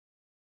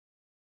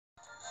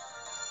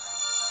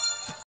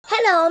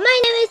Hello,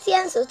 my name is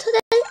Yan. So today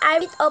I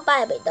read a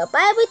Bible. The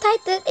Bible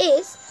title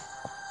is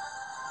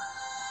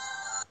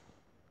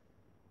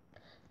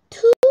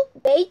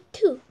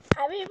 2:2.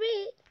 I will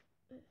read.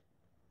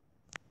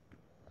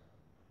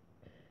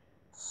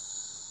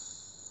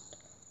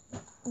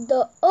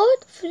 The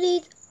earth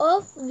filled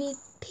up with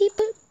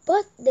people,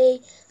 but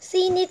they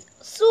sinned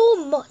so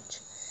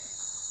much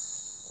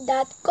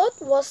that God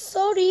was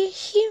sorry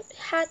He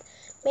had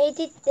made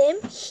them.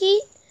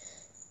 He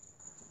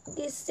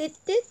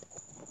decided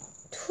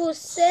to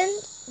send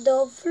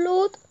the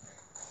flood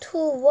to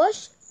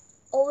wash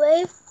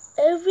away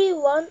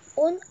everyone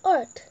on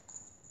earth.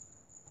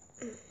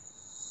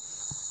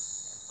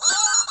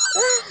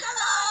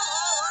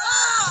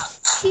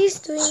 He's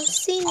doing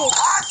sinning.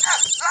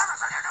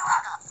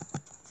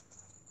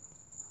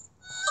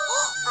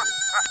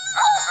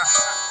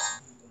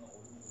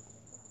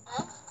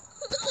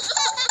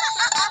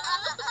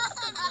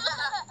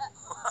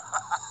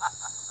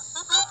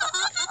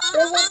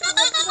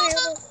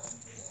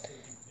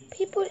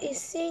 People is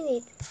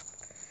sinning.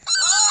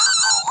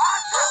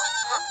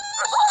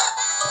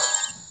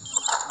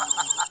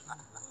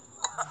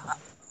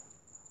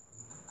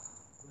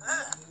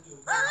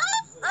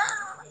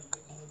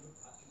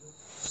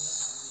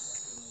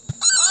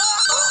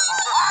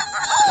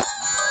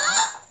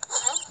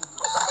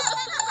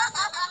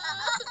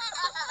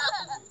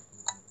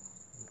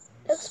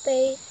 Next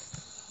page.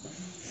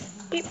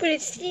 People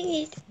is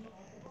sinning.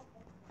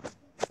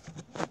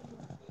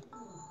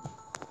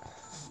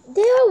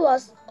 There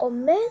was a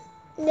man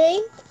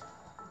named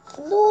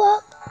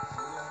Noah.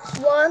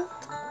 One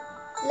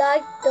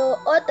like the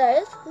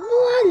others,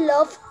 Noah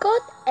loved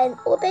God and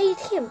obeyed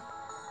Him.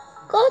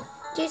 God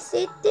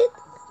decided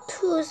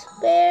to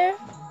spare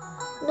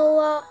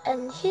Noah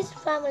and his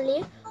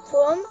family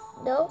from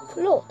the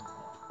flood.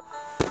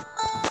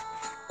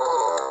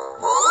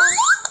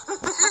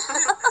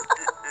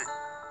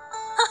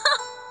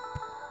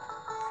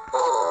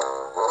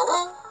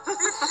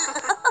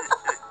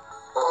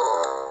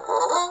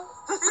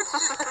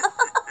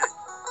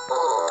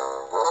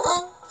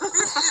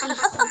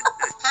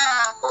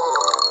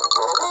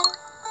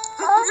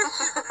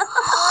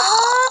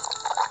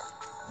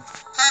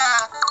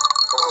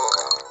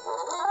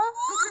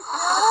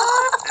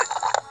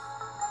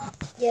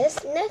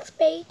 Yes, next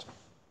page.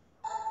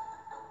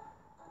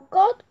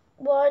 God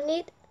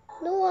warned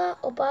Noah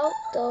about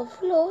the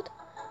flood.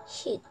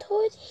 He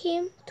told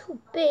him to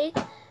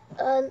build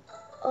an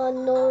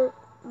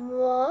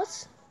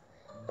enormous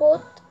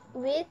boat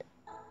with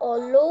a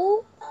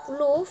low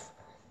roof,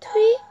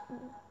 3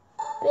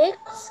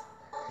 decks,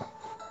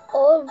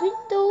 a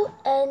window,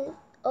 and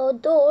a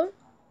door.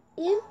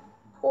 In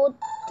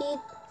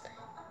obedience,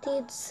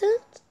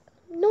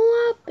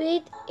 Noah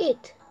built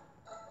it.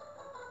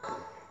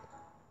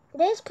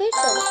 Next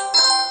question.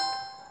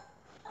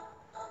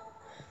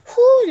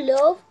 Who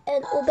loved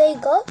and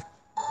obeyed God?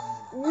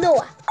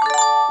 Noah.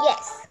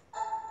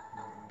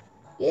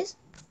 Yes.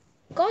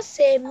 God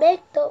said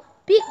make the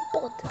big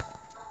boat.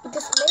 It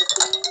is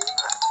making.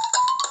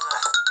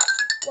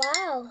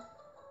 Wow.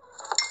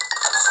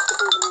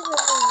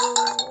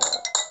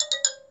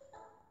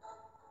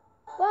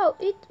 Wow,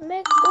 it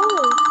makes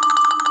oil.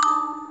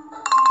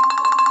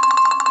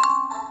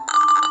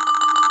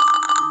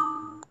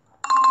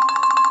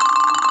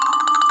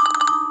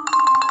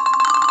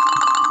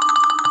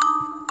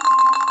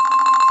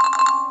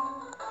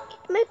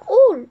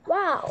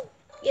 Wow.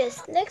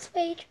 Yes, next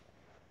page.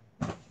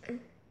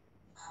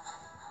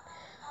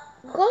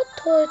 God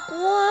told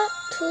Noah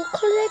to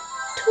collect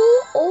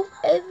 2 of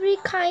every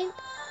kind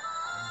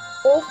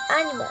of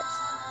animals,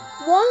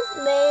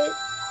 1 male,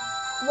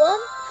 1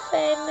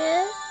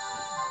 female.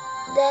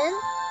 Then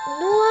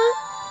Noah,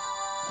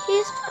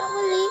 his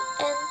family,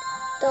 and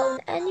the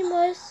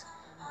animals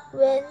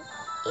went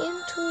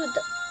into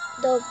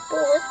the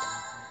boat.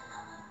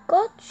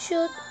 God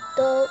shut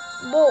the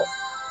boat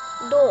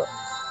door.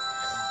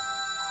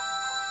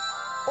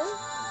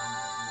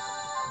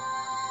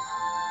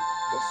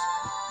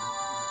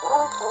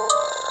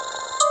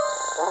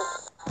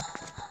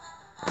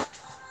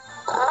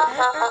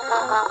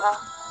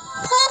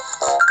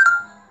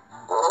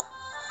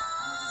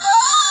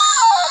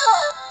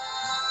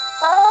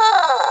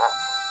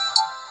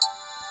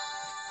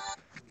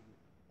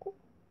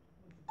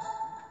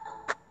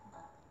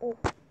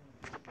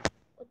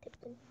 What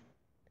happened?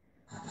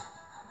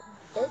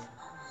 Yes.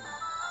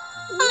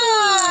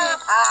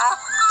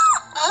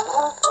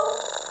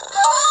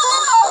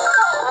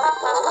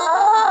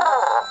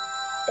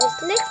 Yes,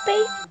 next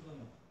page.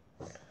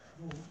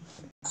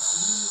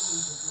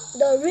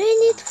 The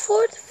rain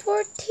poured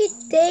 40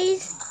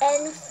 days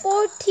and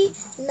 40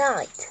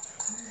 nights.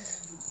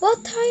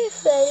 Water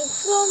fell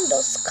from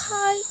the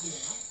sky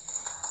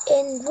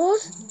and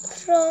rose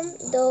from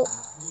the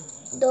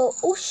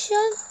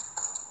ocean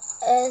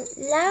and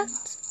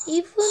lacked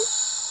even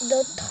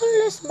the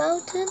tallest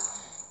mountain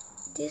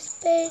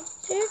disappeared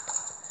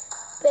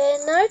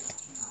beneath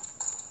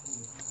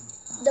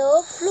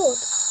the flood.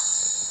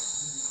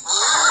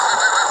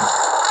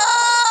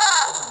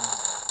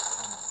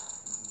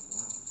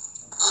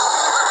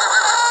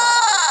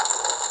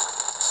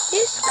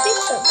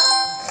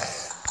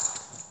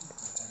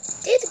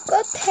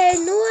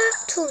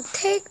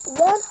 take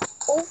one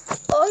of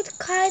all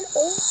kind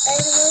of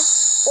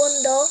animals on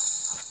the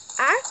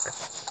ark?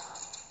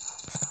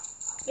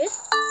 Yes.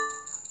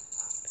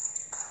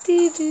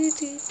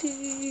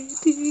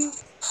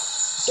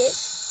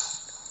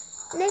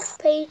 Yes. Next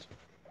page.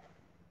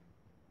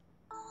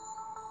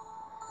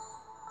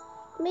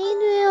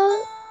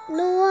 Meanwhile,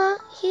 Noah,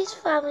 his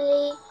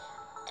family,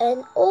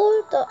 and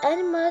all the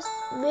animals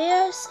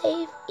were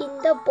safe in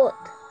the boat.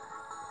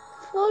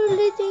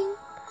 Floating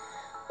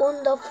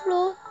on the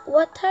flood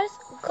waters,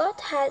 God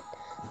had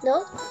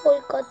not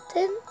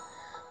forgotten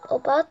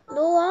about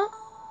Noah,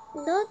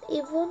 not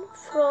even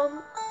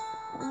from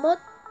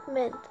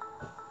moment.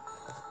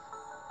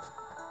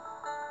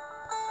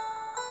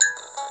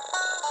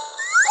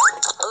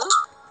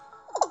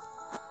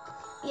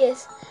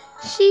 Yes,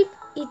 sheep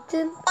eat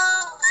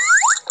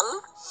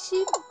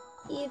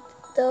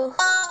the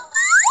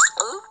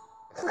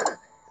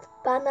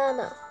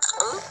banana.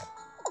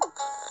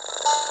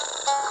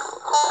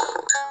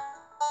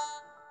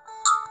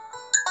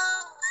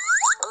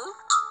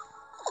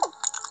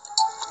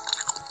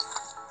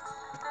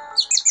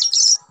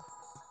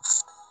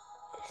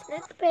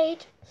 Next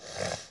page.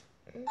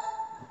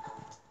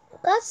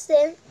 God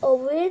sent a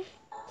wind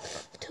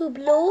to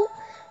blow.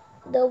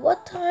 The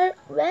water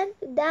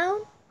went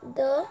down.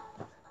 The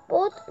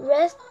boat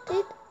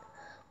rested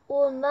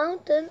on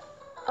Mountain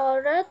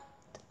Ararat.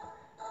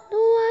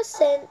 Noah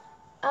sent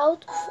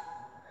out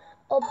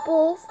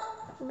above.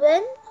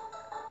 When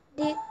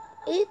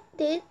it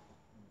did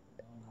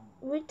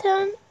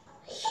return,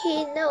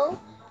 he knew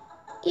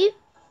if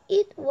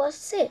it was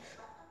safe.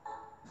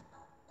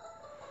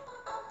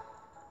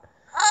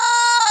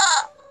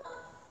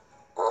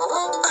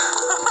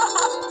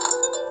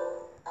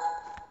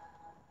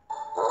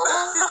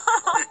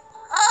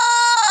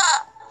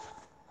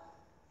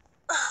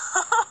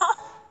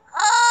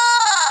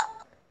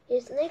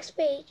 Next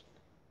page.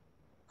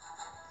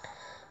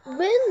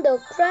 When the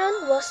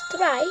ground was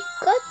dry,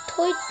 God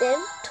told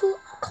them to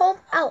come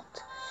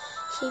out.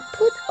 He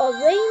put a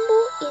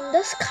rainbow in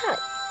the sky,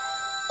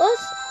 as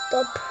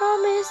the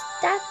promise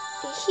that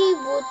he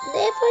would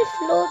never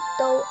flood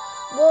the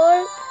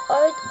world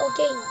earth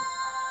again.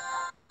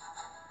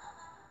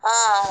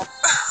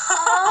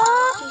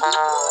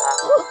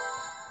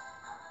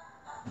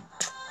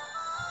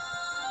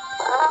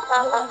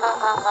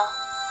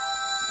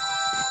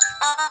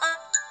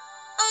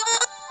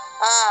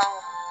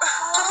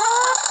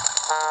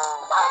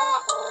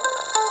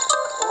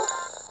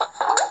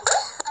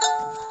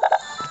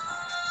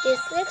 Yes,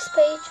 next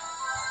page.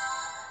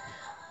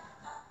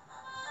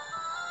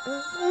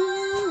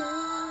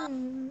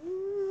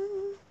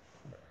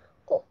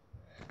 Oh,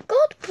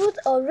 God put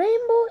a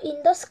rainbow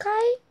in the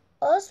sky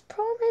as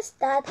promised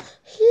that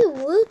he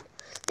would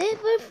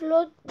never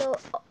flood the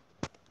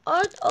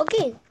earth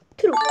again.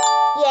 True.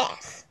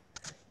 Yes.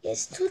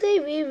 Yes, today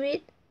we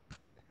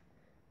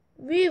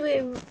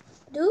will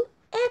do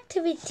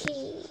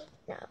activity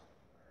now.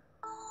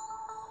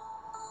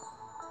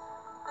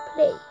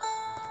 Play.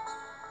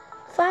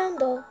 Found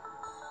the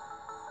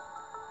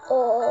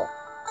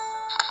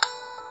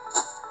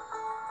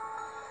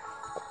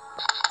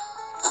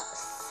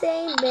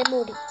same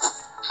memory.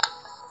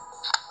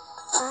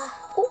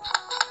 Oh,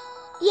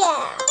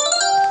 yeah.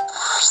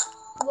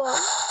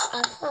 One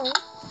I found.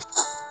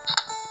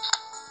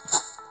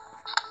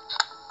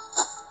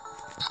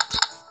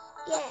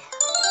 Yeah.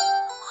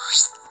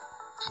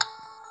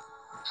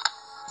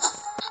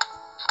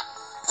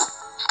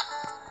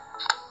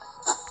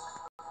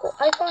 Oh,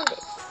 I found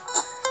it.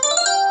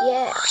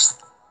 Yeah.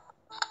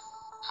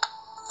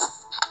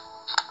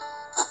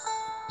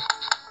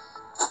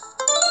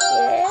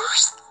 Yeah.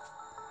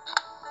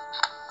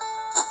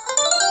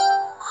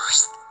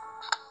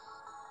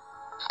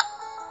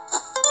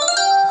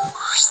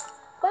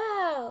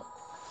 Wow.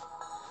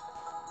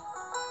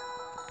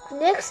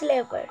 Next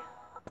level.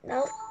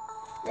 Now,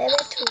 level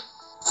 2.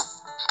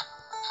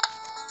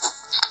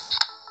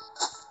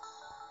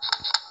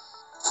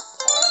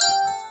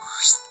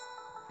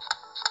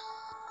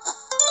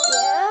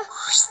 Yeah.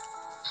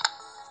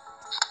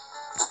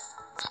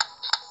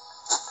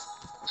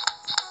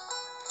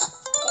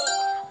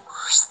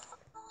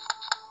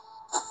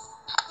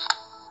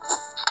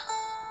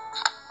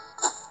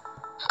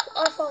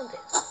 I found it.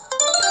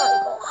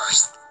 Tiger.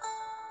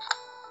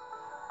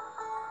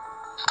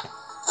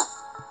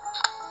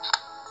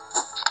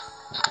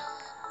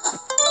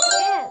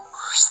 Yes.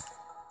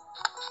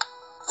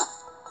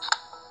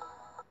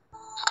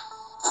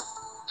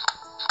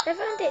 I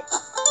found it.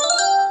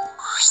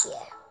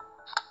 Yeah.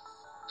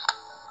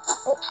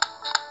 Oh.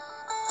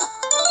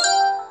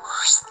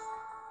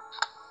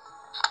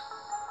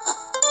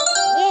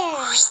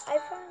 Yeah, I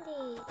found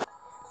it.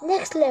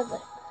 Next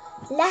level.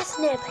 Last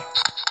level.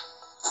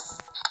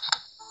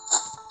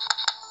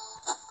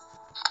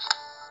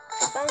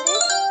 I found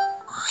it.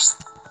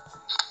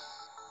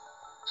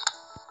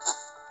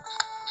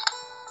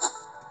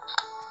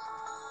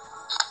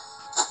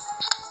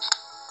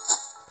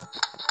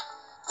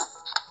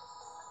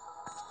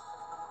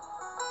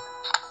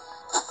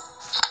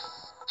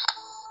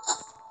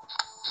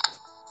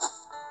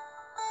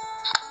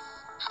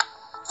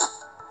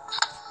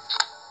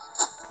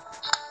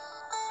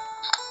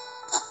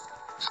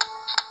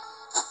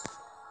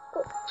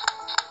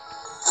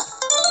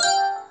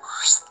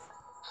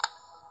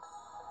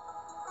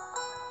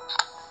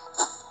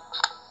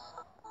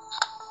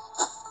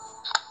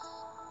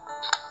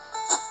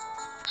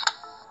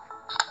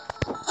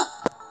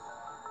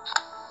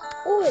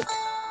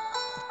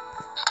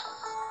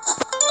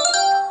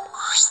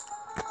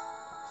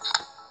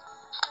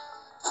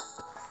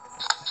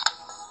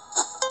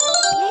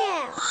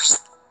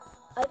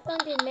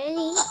 did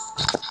many.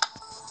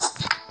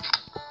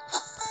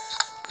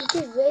 It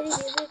is very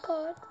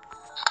difficult.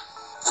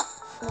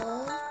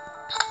 No.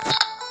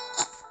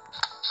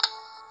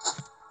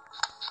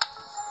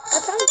 I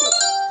found it.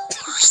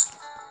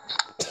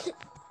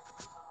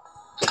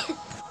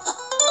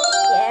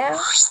 Yeah.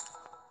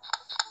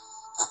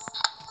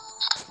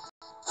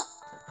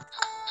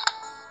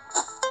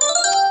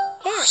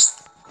 Yes.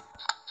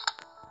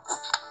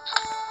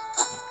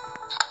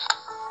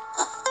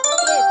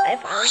 Yes, I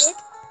found it.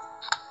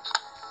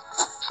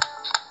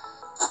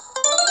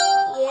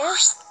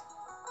 Yes.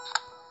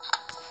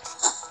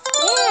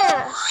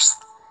 Yeah.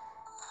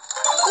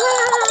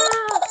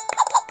 Wow.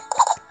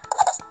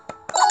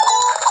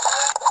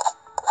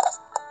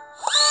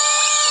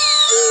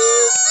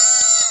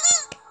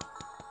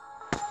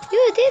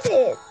 You did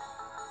it.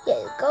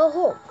 Yes, go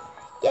home.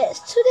 Yes,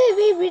 today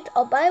we read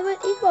a Bible.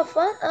 It was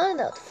fun or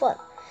not fun.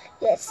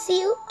 Yes, see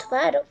you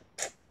tomorrow.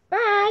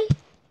 Bye.